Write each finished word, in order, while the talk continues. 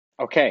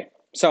Okay,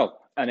 so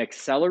an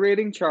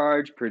accelerating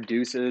charge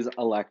produces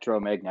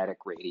electromagnetic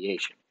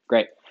radiation.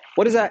 Great.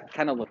 What does that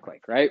kind of look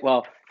like, right?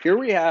 Well, here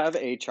we have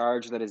a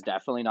charge that is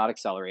definitely not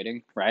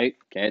accelerating, right?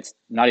 Okay, it's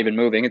not even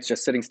moving, it's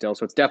just sitting still,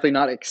 so it's definitely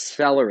not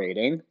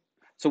accelerating.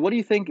 So what do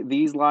you think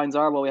these lines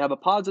are? Well, we have a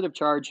positive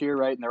charge here,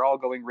 right? And they're all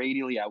going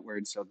radially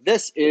outwards. So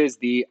this is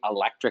the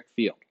electric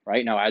field,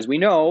 right? Now, as we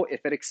know,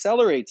 if it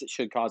accelerates, it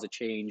should cause a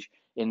change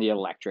in the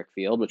electric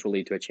field, which will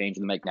lead to a change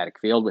in the magnetic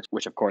field,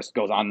 which of course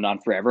goes on and on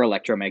forever,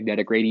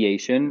 electromagnetic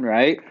radiation,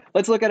 right?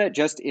 Let's look at it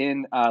just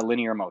in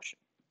linear motion,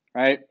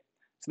 right?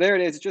 So there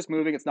it is, it's just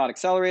moving, it's not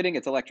accelerating,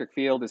 its electric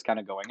field is kind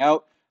of going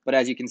out, but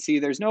as you can see,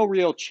 there's no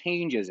real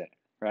changes in it,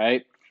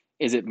 right?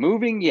 Is it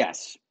moving?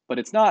 Yes, but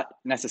it's not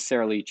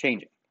necessarily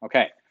changing.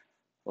 Okay,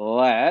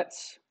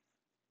 let's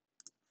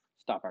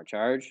stop our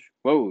charge.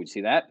 Whoa, you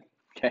see that?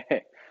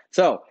 Okay,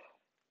 so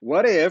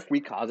what if we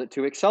cause it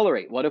to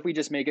accelerate? What if we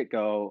just make it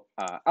go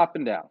up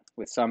and down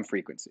with some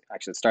frequency?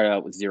 Actually, let's start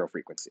out with zero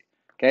frequency.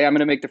 Okay, I'm going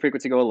to make the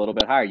frequency go a little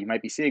bit higher. You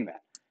might be seeing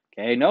that.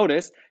 Okay,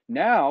 notice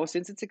now,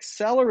 since it's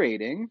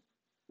accelerating,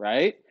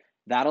 right,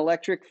 that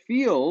electric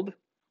field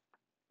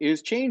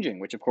is changing,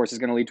 which of course is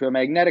going to lead to a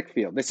magnetic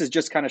field. This is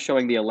just kind of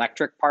showing the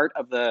electric part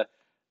of the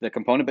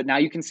component, but now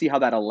you can see how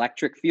that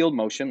electric field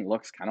motion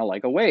looks kind of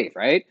like a wave,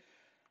 right?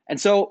 And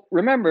so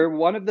remember,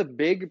 one of the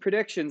big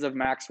predictions of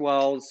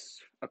Maxwell's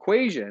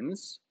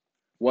equations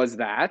was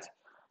that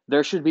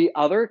there should be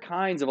other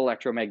kinds of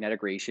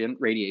electromagnetic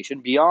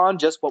radiation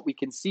beyond just what we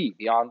can see,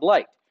 beyond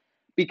light.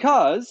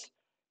 Because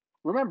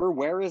remember,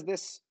 where is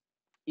this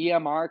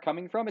EMR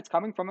coming from? It's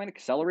coming from an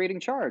accelerating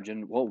charge.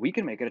 And well, we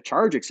can make it a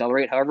charge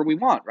accelerate however we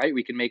want, right?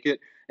 We can make it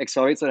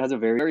accelerate so it has a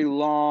very, very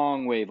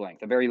long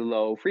wavelength, a very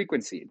low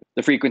frequency.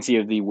 The frequency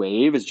of the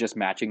wave is just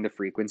matching the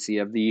frequency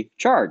of the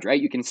charge,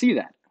 right? You can see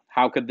that.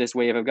 How could this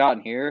wave have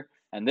gotten here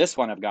and this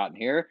one have gotten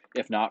here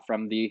if not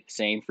from the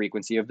same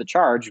frequency of the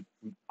charge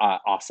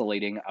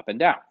oscillating up and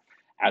down?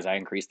 As I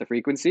increase the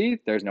frequency,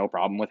 there's no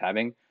problem with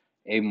having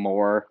a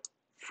more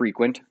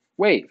frequent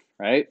wave,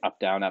 right? Up,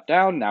 down,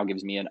 now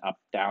gives me an up,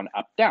 down,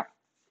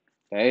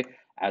 okay?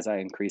 As I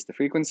increase the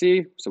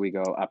frequency, so we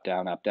go up,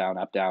 down, up, down,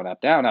 up, down,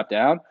 up, down, up,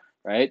 down,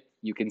 right?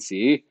 You can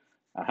see,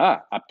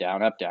 up,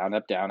 down, up, down,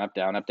 up, down, up,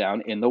 down, up,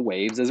 down in the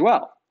waves as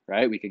well,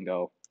 right? We can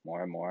go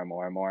more and more and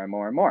more and more and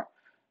more and more,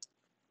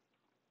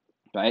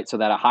 right? So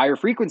that a higher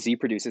frequency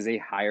produces a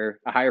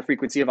higher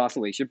frequency of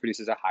oscillation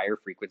produces a higher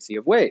frequency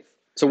of wave.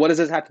 So what does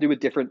this have to do with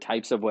different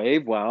types of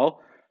wave?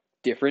 Well,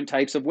 different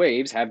types of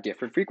waves have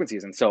different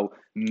frequencies. And so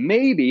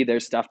maybe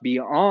there's stuff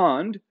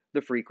beyond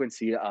the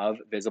frequency of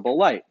visible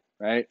light,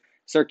 right?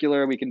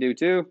 Circular we can do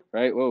too,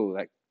 right? Whoa,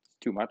 that's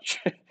too much,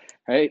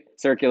 right?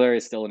 Circular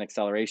is still an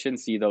acceleration.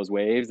 See those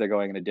waves, they're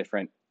going in a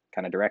different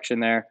kind of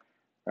direction there,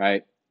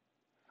 right?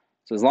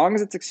 So as long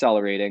as it's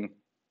accelerating,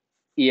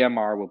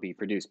 EMR will be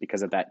produced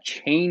because of that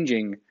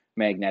changing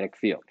magnetic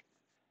field.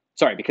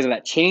 Sorry, because of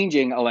that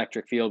changing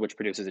electric field, which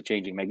produces a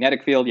changing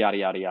magnetic field, yada,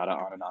 yada, yada,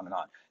 on and on and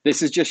on.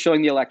 This is just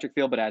showing the electric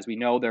field, but as we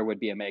know, there would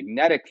be a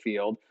magnetic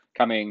field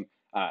coming,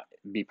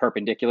 be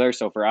perpendicular.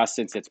 So for us,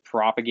 since it's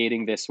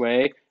propagating this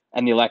way,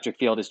 and the electric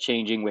field is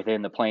changing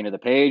within the plane of the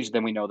page,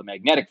 then we know the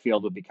magnetic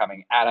field would be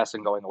coming at us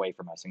and going away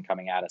from us, and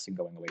coming at us and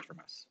going away from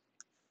us.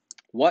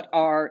 What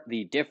are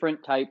the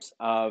different types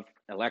of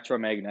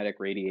electromagnetic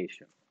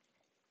radiation?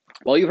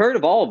 Well, you've heard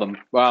of all of them.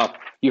 Well,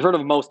 you've heard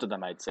of most of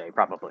them, I'd say,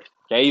 probably.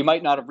 Okay, you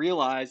might not have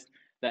realized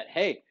that,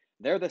 hey,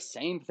 they're the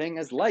same thing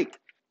as light.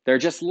 They're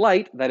just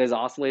light that is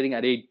oscillating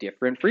at a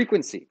different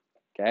frequency,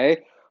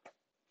 okay?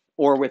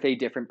 Or with a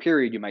different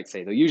period, you might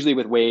say. Though usually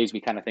with waves,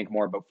 we kind of think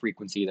more about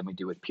frequency than we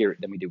do with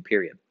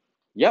period.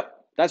 Yep,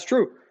 that's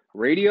true.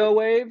 Radio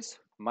waves,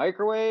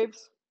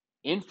 microwaves,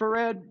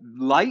 infrared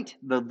light,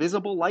 the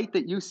visible light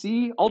that you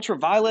see,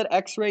 ultraviolet,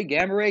 X-ray,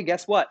 gamma ray,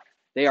 guess what?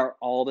 They are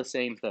all the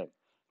same thing.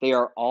 They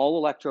are all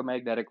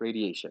electromagnetic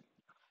radiation.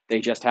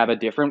 They just have a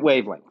different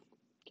wavelength,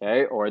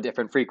 okay, or a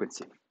different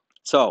frequency.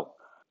 So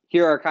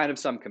here are kind of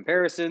some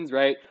comparisons,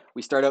 right?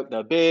 We start out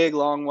the big,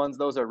 long ones.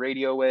 Those are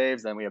radio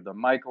waves. Then we have the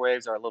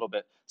microwaves, are a little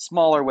bit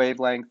smaller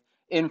wavelength.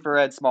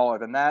 Infrared, smaller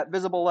than that.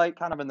 Visible light,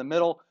 kind of in the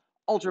middle.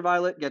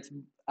 Ultraviolet gets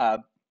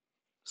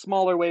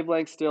smaller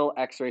wavelength still.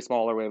 X-ray,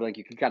 smaller wavelength.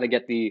 You can kind of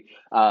get the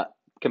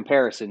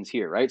comparisons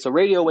here, right? So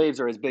radio waves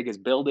are as big as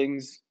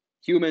buildings.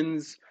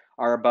 Humans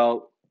are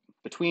about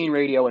between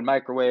radio and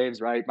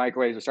microwaves, right?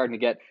 Microwaves are starting to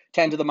get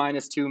 10 to the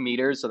minus 2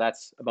 meters, so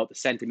that's about the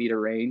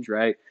centimeter range,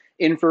 right?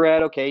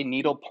 Infrared, okay,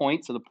 needle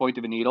point, so the point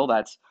of a needle,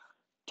 that's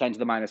 10 to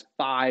the minus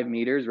 5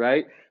 meters,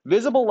 right?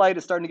 Visible light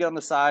is starting to get on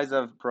the size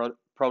of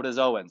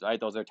protozoans, right?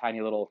 Those are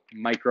tiny little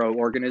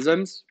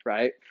microorganisms,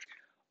 right?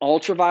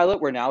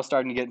 Ultraviolet, we're now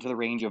starting to get into the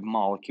range of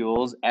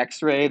molecules.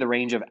 X-ray, the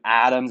range of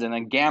atoms, and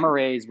then gamma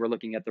rays, we're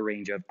looking at the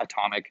range of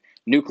atomic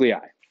nuclei,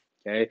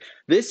 okay?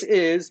 This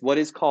is what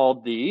is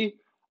called the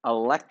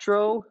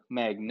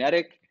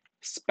electromagnetic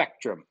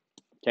spectrum,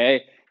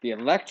 okay? The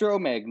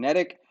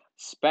electromagnetic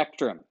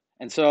spectrum.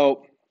 And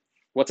so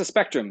what's a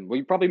spectrum? Well,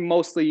 you're probably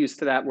mostly used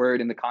to that word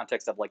in the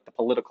context of like the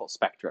political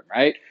spectrum,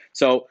 right?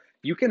 So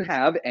you can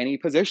have any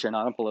position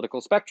on a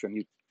political spectrum.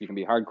 You can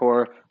be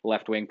hardcore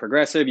left-wing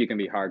progressive, you can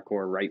be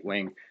hardcore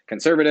right-wing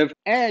conservative,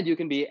 and you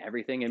can be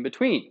everything in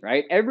between,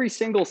 right? Every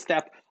single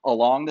step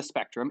along the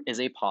spectrum is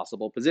a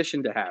possible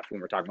position to have when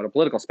we're talking about a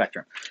political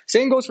spectrum.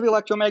 Same goes for the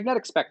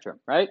electromagnetic spectrum,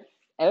 right?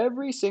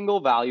 Every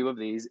single value of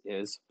these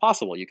is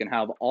possible. You can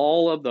have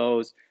all of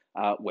those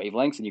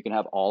wavelengths, and you can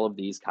have all of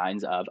these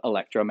kinds of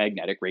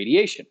electromagnetic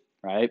radiation,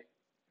 right?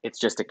 It's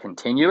just a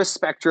continuous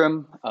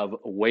spectrum of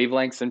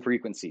wavelengths and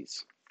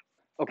frequencies.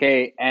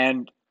 Okay,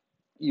 and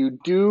you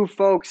do,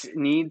 folks,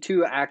 need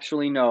to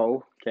actually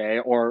know, okay,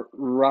 or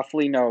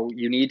roughly know,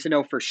 you need to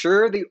know for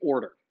sure the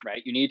order,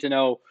 right? You need to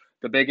know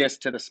the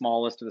biggest to the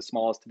smallest, to the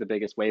smallest to the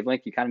biggest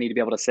wavelength. You kind of need to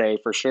be able to say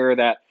for sure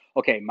that,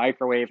 okay,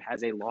 microwave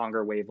has a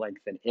longer wavelength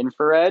than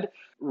infrared.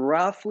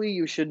 Roughly,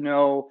 you should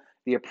know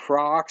the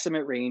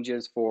approximate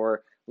ranges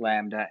for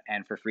lambda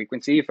and for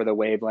frequency, for the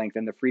wavelength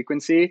and the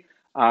frequency.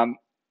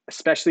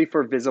 Especially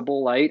for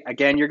visible light.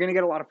 Again, you're going to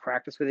get a lot of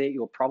practice with it.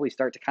 You'll probably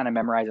start to kind of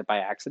memorize it by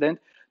accident.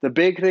 The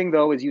big thing,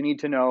 though, is you need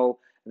to know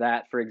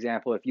that, for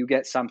example, if you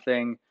get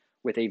something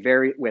with a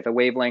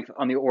wavelength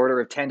on the order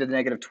of 10 to the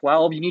negative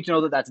 12, you need to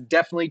know that that's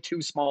definitely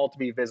too small to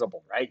be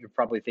visible, right? You're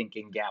probably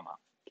thinking gamma.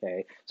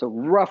 Okay, so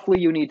roughly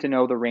you need to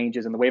know the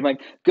ranges and the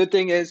wavelength. Good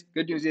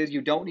news is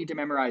you don't need to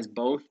memorize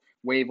both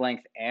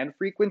wavelength and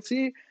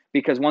frequency,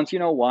 because once you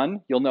know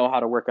one, you'll know how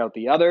to work out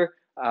the other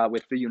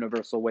with the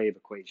universal wave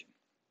equation.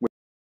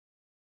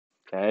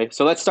 Okay,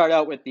 so let's start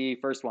out with the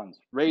first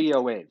ones,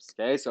 radio waves.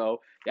 Okay, so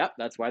yeah,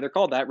 that's why they're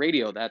called that,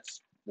 radio.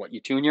 That's what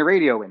you tune your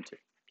radio into.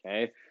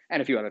 Okay,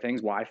 and a few other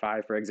things.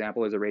 Wi-Fi, for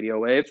example, is a radio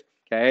wave.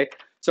 Okay,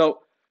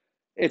 so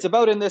it's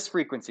about in this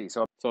frequency.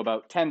 So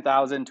about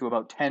 10,000 to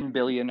about 10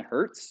 billion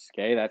hertz.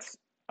 Okay, that's,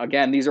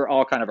 again, these are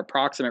all kind of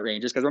approximate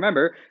ranges, because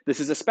remember,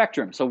 this is a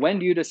spectrum. So when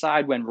do you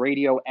decide when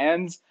radio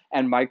ends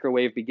and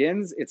microwave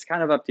begins? It's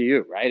kind of up to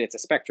you, right? It's a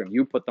spectrum.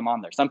 You put them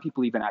on there. Some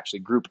people even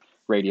actually group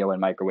radio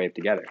and microwave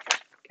together.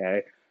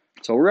 Okay,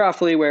 so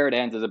roughly where it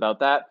ends is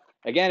about that.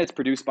 Again, it's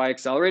produced by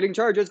accelerating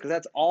charges, because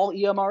that's all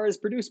EMR is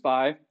produced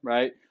by,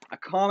 right? A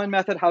common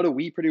method, how do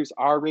we produce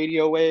our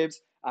radio waves,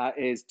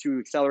 is to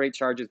accelerate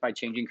charges by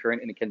changing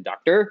current in a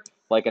conductor,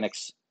 like an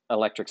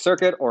electric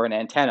circuit or an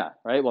antenna,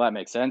 right? Well, that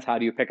makes sense. How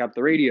do you pick up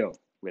the radio?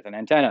 With an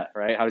antenna,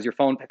 right? How does your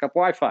phone pick up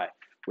Wi-Fi?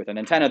 With an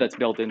antenna that's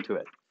built into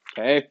it,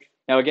 okay?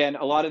 Now, again,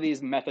 a lot of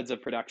these methods of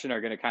production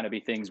are going to kind of be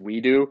things we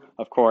do.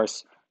 Of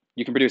course,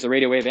 you can produce a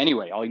radio wave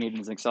anyway. All you need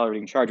is an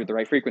accelerating charge with the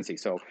right frequency.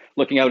 So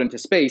looking out into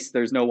space,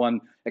 there's no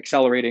one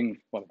accelerating,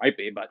 well, there might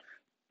be, but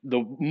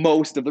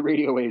most of the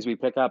radio waves we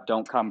pick up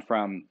don't come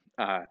from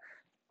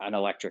an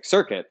electric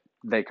circuit.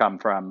 They come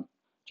from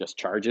just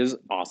charges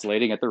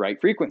oscillating at the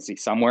right frequency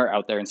somewhere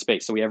out there in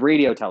space. So we have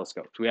radio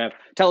telescopes. We have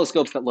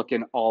telescopes that look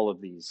in all of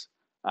these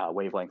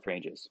wavelength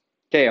ranges.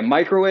 Okay, a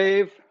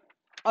microwave,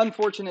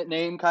 unfortunate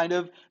name, kind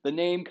of. The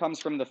name comes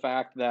from the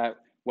fact that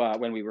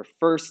when we were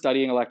first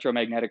studying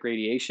electromagnetic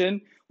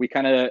radiation, we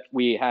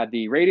had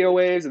the radio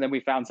waves, and then we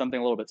found something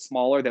a little bit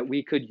smaller that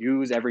we could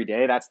use every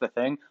day. That's the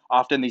thing.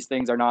 Often these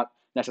things are not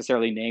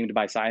necessarily named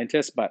by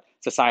scientists, but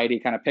society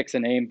kind of picks a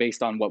name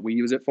based on what we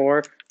use it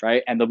for,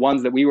 right? And the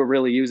ones that we were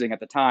really using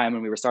at the time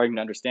when we were starting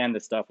to understand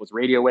this stuff was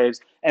radio waves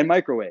and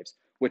microwaves.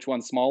 Which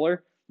one's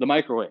smaller? The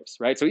microwaves,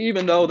 right? So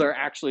even though they're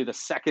actually the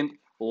second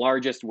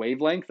largest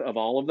wavelength of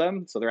all of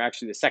them, so they're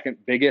actually the second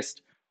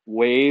biggest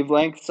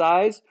wavelength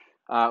size,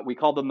 we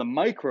call them the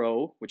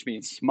micro, which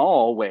means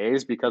small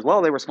waves, because,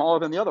 well, they were smaller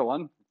than the other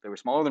one. They were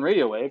smaller than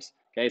radio waves.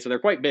 Okay, so they're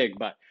quite big,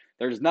 but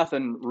there's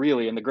nothing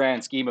really in the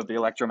grand scheme of the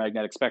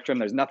electromagnetic spectrum.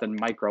 There's nothing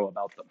micro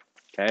about them.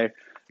 Okay,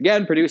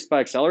 again, produced by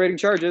accelerating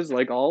charges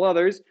like all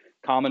others.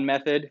 Common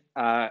method,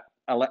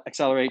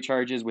 accelerate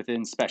charges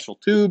within special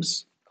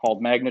tubes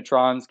called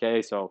magnetrons.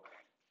 Okay, so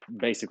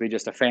basically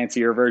just a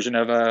fancier version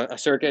of a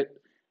circuit.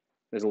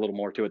 There's a little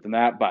more to it than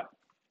that, but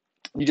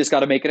you just got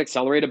to make it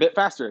accelerate a bit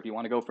faster. If you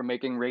want to go from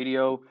making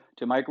radio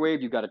to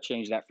microwave, you've got to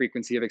change that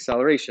frequency of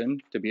acceleration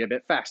to be a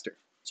bit faster.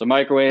 So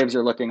microwaves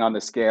are looking on the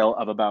scale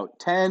of about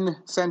 10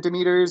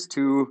 centimeters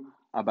to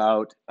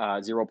about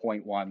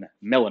 0.1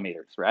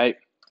 millimeters, right?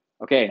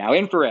 Okay, now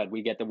infrared,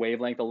 we get the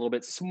wavelength a little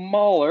bit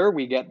smaller.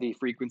 We get the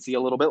frequency a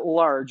little bit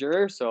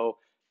larger. So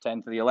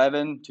 10 to the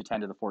 11 to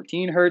 10 to the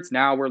 14 hertz.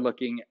 Now we're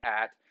looking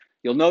at,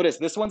 you'll notice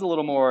this one's a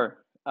little more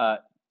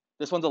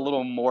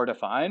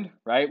defined,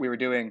 right? We were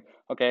doing,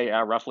 okay,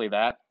 roughly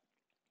that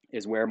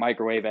is where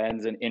microwave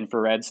ends and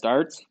infrared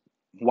starts.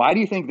 Why do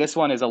you think this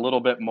one is a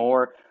little bit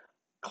more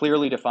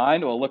clearly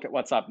defined? Well, look at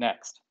what's up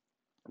next.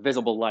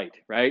 Visible light,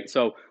 right?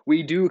 So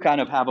we do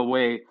kind of have a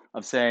way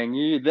of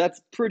saying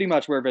that's pretty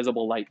much where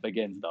visible light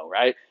begins, though,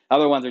 right?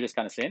 Other ones are just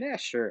kind of saying, yeah,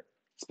 sure,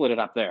 split it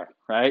up there,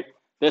 right?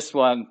 This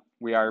one,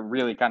 we are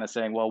really kind of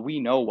saying, well,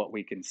 we know what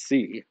we can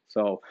see.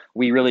 So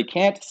we really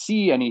can't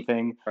see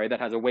anything, right,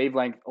 that has a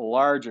wavelength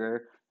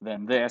larger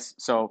than this.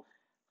 So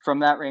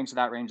from that range to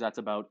that range, that's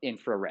about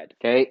infrared,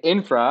 okay?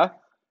 Infra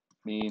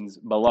means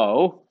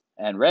below,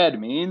 and red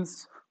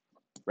means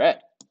red.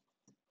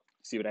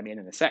 See what I mean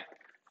in a sec,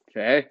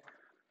 okay?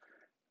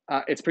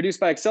 It's produced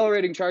by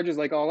accelerating charges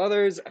like all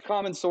others. A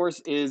common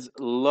source is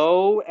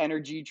low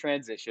energy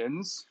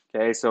transitions.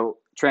 Okay, so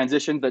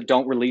transitions that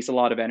don't release a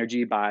lot of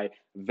energy by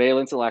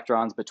valence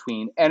electrons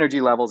between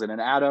energy levels in an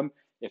atom.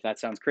 If that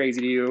sounds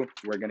crazy to you,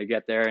 we're going to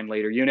get there in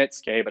later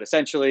units. Okay, but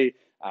essentially,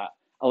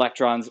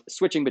 electrons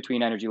switching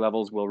between energy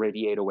levels will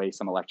radiate away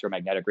some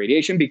electromagnetic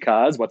radiation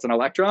because what's an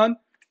electron?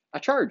 A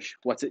charge.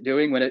 What's it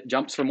doing when it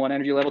jumps from one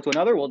energy level to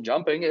another? Well,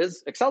 jumping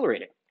is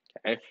accelerating.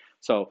 Okay,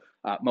 so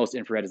most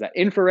infrared is that.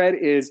 Infrared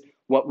is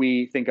what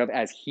we think of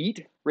as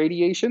heat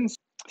radiations.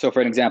 So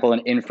for an example,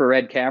 an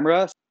infrared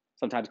camera,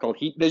 sometimes called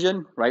heat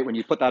vision, right? When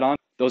you put that on,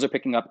 those are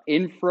picking up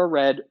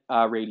infrared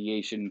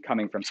radiation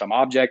coming from some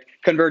object,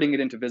 converting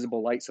it into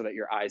visible light so that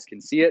your eyes can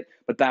see it,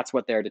 but that's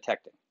what they're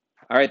detecting.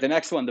 All right, the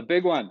next one, the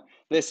big one.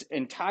 This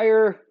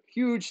entire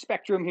huge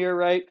spectrum here,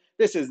 right?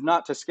 This is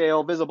not to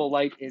scale. Visible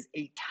light is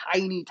a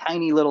tiny,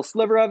 tiny little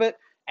sliver of it,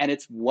 and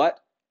it's what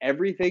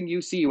everything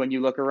you see when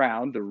you look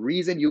around, the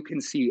reason you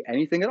can see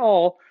anything at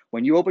all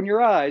when you open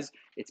your eyes,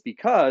 it's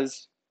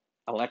because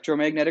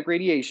electromagnetic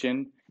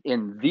radiation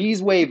in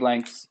these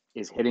wavelengths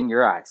is hitting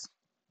your eyes.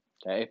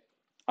 Okay.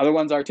 Other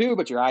ones are too,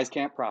 but your eyes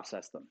can't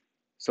process them.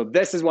 So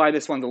this is why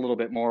this one's a little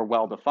bit more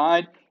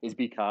well-defined, is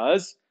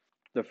because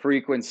the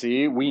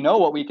frequency, we know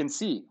what we can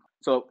see.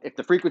 So if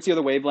the frequency of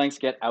the wavelengths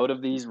get out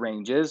of these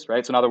ranges,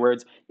 right? So in other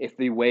words, if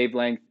the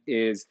wavelength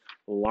is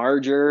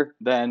larger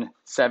than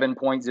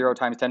 7.0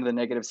 times 10 to the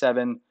negative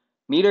 7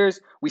 meters,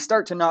 we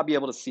start to not be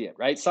able to see it,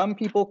 right? Some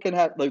people can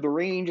have, like the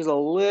range is a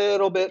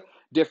little bit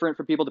different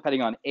for people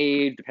depending on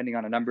age, depending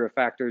on a number of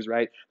factors,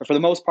 right? But for the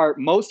most part,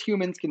 most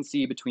humans can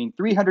see between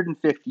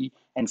 350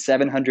 and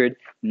 700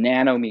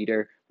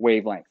 nanometer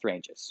wavelength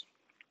ranges.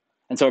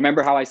 And so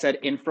remember how I said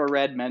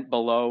infrared meant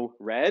below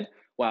red?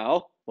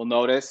 Well, we'll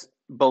notice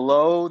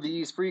below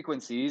these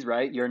frequencies,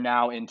 right, you're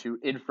now into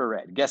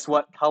infrared. Guess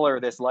what color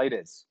this light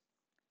is?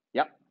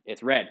 Yep,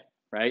 it's red,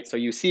 right? So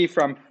you see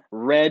from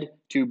red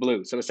to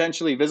blue. So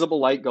essentially visible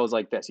light goes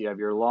like this. You have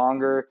your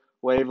longer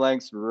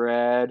wavelengths,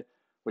 red,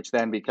 which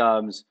then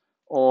becomes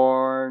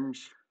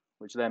orange,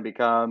 which then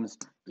becomes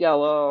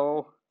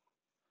yellow,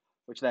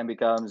 which then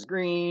becomes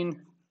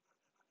green,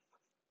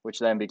 which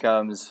then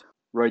becomes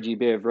Roy G.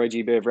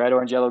 Biv, red,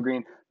 orange, yellow,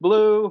 green,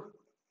 blue.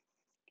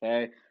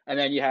 Okay, and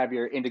then you have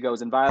your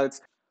indigos and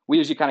violets. We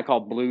usually kind of call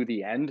blue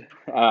the end.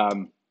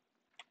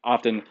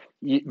 Often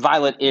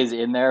violet is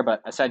in there,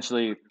 but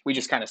essentially we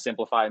just kind of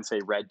simplify and say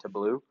red to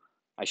blue.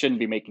 I shouldn't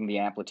be making the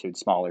amplitude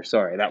smaller.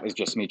 Sorry, that was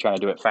just me trying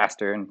to do it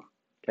faster. And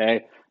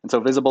okay, and so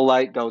visible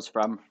light goes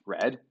from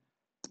red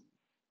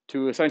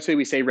to essentially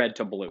we say red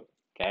to blue.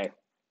 Okay,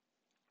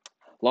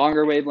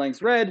 longer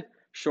wavelengths red,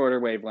 shorter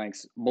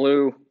wavelengths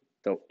blue.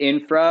 So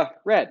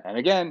infrared. And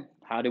again,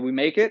 how do we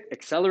make it?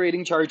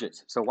 Accelerating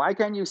charges. So why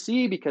can you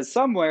see? Because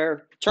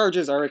somewhere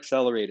charges are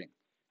accelerating.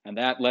 And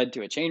that led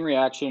to a chain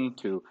reaction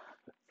to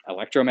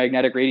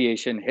electromagnetic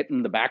radiation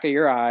hitting the back of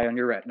your eye on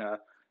your retina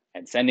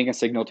and sending a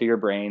signal to your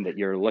brain that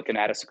you're looking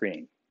at a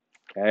screen.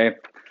 Okay.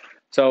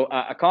 So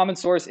a common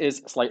source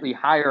is slightly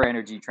higher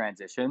energy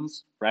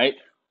transitions, right?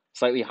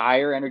 Slightly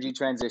higher energy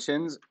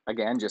transitions,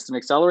 again, just an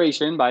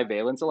acceleration by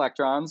valence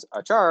electrons,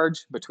 a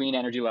charge between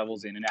energy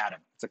levels in an atom.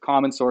 It's a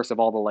common source of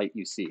all the light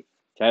you see.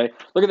 Okay.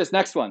 Look at this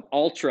next one,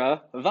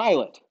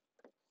 ultraviolet,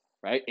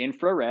 right?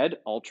 Infrared,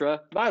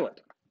 ultraviolet.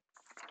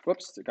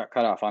 Whoops, it got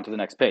cut off onto the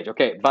next page.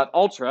 Okay, but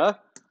ultra,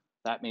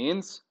 that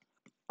means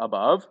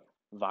above.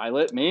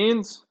 Violet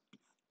means,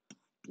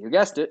 you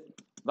guessed it,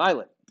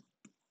 violet,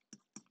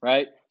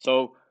 right?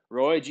 So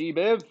Roy G.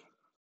 Biv,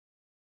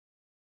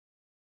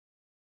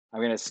 I'm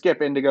going to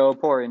skip indigo,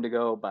 poor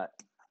indigo, but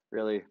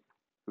really,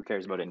 who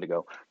cares about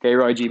indigo? Okay,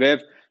 Roy G.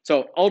 Biv.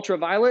 So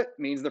ultraviolet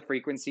means the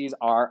frequencies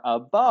are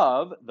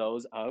above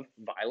those of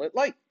violet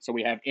light. So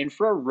we have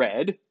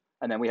infrared,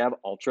 and then we have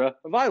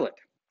ultraviolet,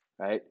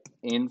 right?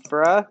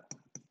 Infrared,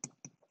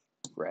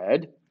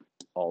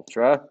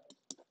 ultraviolet.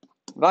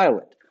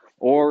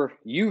 Or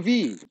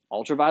UV,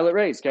 ultraviolet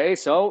rays, okay?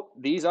 So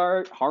these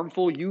are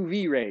harmful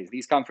UV rays.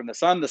 These come from the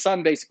sun. The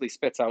sun basically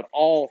spits out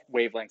all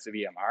wavelengths of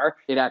EMR.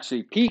 It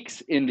actually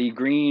peaks in the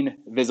green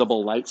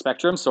visible light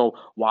spectrum. So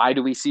why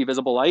do we see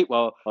visible light?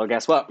 Well,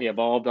 guess what? We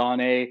evolved on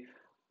a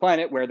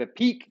planet where the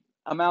peak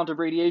amount of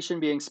radiation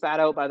being spat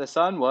out by the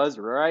sun was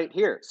right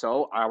here.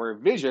 So our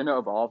vision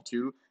evolved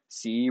to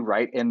see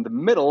right in the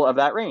middle of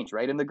that range,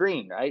 right in the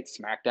green, right?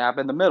 Smack dab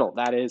in the middle.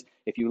 That is,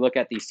 if you look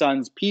at the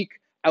sun's peak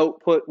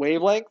output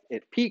wavelength,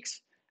 it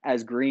peaks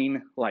as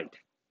green light.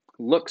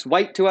 Looks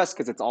white to us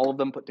because it's all of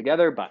them put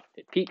together, but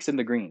it peaks in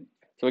the green.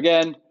 So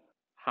again,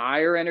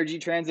 higher energy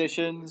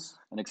transitions,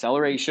 an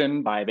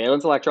acceleration by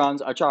valence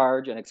electrons, a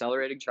charge, an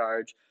accelerating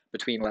charge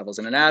between levels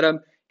in an atom.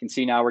 You can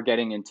see now we're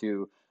getting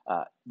into,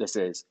 this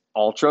is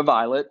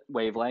ultraviolet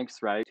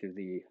wavelengths, right? To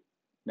the,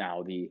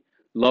 now the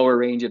lower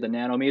range of the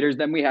nanometers.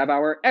 Then we have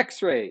our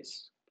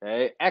X-rays,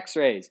 okay?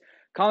 X-rays.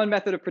 Common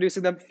method of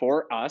producing them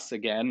for us,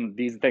 again,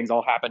 these things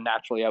all happen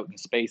naturally out in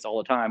space all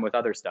the time with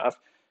other stuff,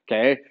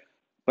 okay?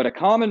 But a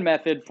common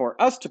method for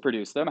us to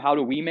produce them, how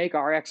do we make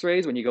our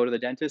X-rays when you go to the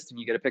dentist and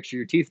you get a picture of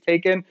your teeth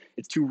taken?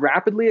 It's to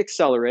rapidly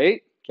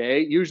accelerate okay,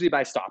 usually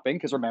by stopping,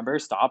 because remember,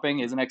 stopping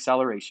is an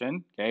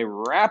acceleration, okay,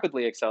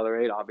 rapidly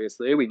accelerate,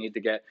 obviously, we need to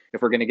get,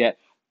 if we're going to get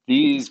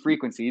these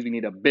frequencies, we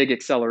need a big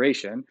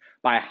acceleration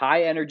by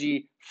high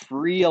energy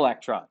free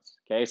electrons,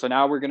 okay, so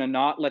now we're going to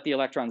not let the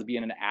electrons be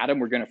in an atom,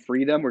 we're going to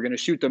free them, we're going to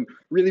shoot them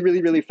really,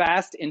 really, really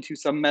fast into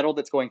some metal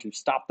that's going to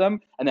stop them,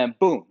 and then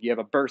boom, you have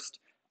a burst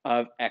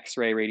of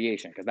X-ray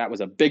radiation, because that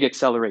was a big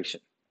acceleration,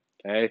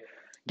 okay.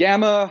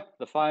 Gamma,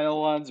 the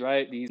final ones,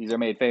 right, these are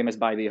made famous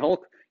by the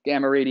Hulk.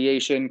 Gamma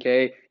radiation,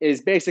 okay,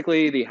 is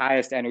basically the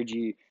highest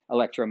energy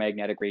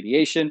electromagnetic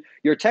radiation.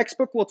 Your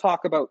textbook will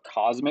talk about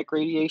cosmic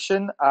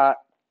radiation.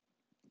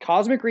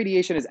 Cosmic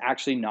radiation is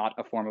actually not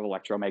a form of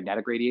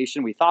electromagnetic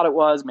radiation. We thought it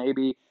was,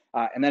 maybe,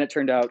 and then it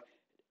turned out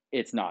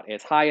it's not.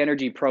 It's high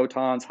energy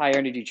protons, high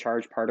energy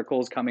charged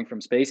particles coming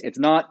from space. It's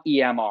not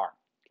EMR,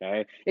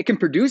 okay? It can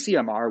produce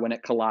EMR when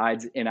it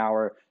collides in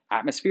our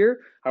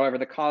atmosphere. However,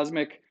 the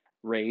cosmic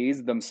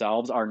rays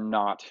themselves are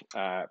not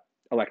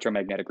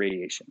electromagnetic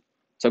radiation.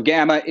 So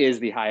gamma is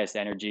the highest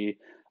energy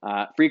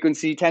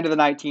frequency, 10 to the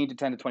 19 to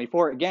 10 to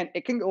 24. Again,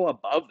 it can go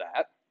above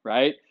that,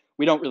 right?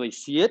 We don't really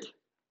see it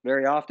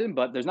very often,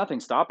 but there's nothing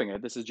stopping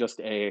it. This is just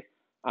a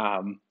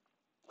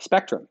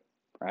spectrum,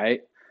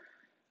 right?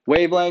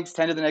 Wavelengths,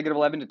 10 to the negative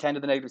 11 to 10 to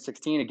the negative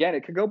 16. Again,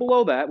 it could go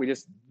below that. We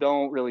just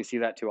don't really see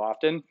that too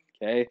often,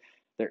 okay?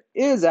 There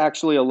is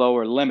actually a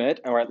lower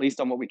limit, or at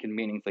least on what we can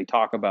meaningfully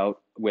talk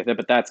about with it,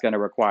 but that's going to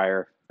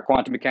require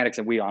quantum mechanics,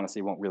 and we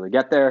honestly won't really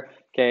get there,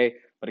 okay?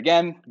 But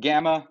again,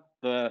 gamma,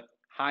 the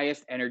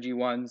highest energy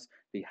ones,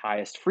 the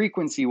highest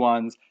frequency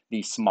ones,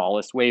 the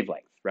smallest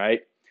wavelength, right?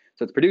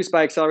 So it's produced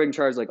by accelerating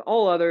charge like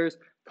all others.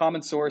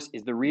 Common source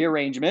is the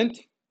rearrangement,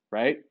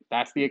 right?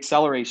 That's the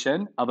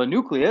acceleration of a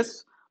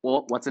nucleus.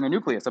 Well, what's in a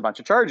nucleus? A bunch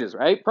of charges,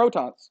 right?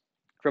 Protons.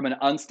 From an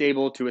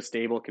unstable to a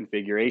stable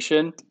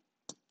configuration.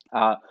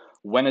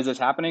 When is this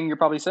happening? You're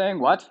probably saying,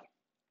 what?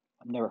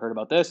 I've never heard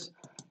about this.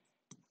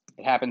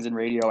 It happens in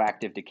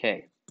radioactive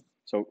decay.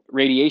 So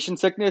radiation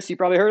sickness, you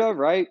probably heard of,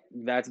 right?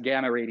 That's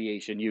gamma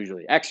radiation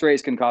usually.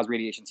 X-rays can cause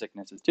radiation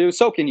sicknesses too.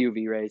 So can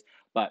UV rays,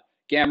 but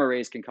gamma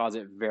rays can cause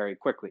it very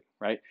quickly,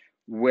 right?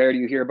 Where do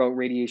you hear about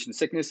radiation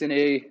sickness in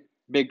a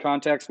big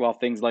context? Well,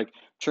 things like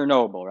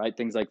Chernobyl, right?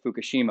 Things like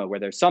Fukushima, where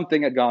there's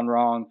something had gone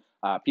wrong.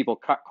 People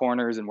cut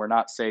corners and were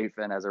not safe.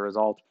 And as a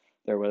result,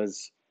 there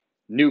was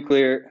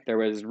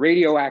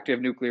radioactive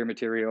nuclear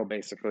material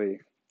basically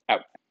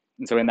out.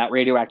 And so in that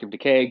radioactive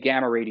decay,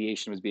 gamma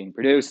radiation was being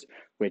produced,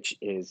 which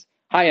is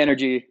high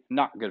energy,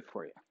 not good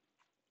for you.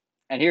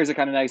 And here's a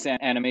kind of nice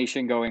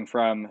animation going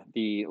from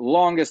the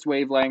longest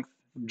wavelength.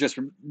 Just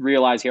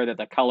realize here that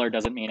the color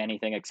doesn't mean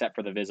anything except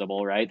for the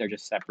visible, right? They're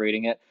just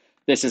separating it.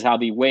 This is how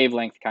the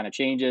wavelength kind of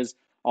changes,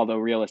 although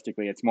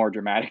realistically it's more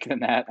dramatic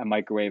than that. A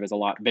microwave is a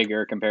lot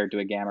bigger compared to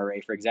a gamma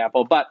ray, for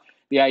example. But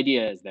the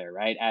idea is there,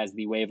 right? As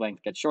the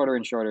wavelength gets shorter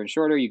and shorter and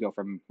shorter, you go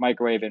from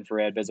microwave,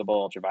 infrared, visible,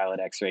 ultraviolet,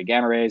 X-ray,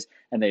 gamma rays,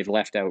 and they've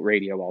left out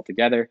radio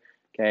altogether,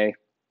 okay?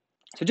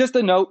 So just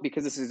a note,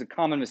 because this is a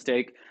common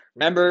mistake,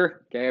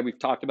 remember, okay, we've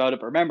talked about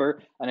it, but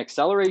remember, an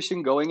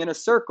acceleration going in a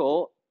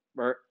circle,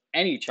 or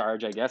any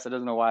charge, I guess, I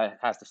don't know why it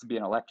has to be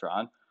an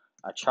electron,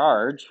 a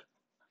charge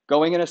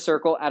going in a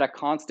circle at a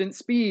constant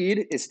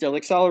speed is still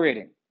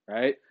accelerating,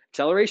 right?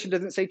 Acceleration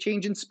doesn't say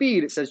change in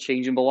speed, it says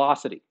change in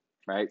velocity,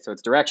 right? So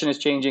its direction is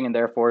changing, and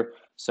therefore,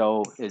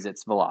 so is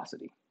its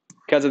velocity.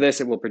 Because of this,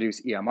 it will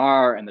produce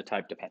EMR, and the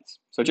type depends.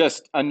 So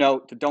just a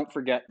note to don't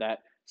forget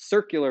that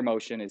circular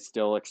motion is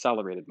still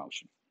accelerated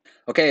motion.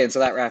 Okay, and so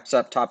that wraps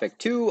up topic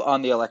 2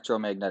 on the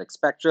electromagnetic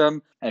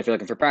spectrum. And if you're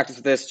looking for practice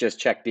with this, just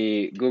check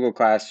the Google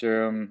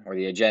Classroom or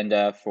the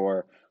agenda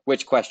for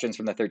which questions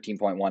from the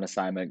 13.1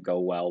 assignment go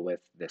well with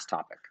this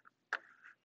topic.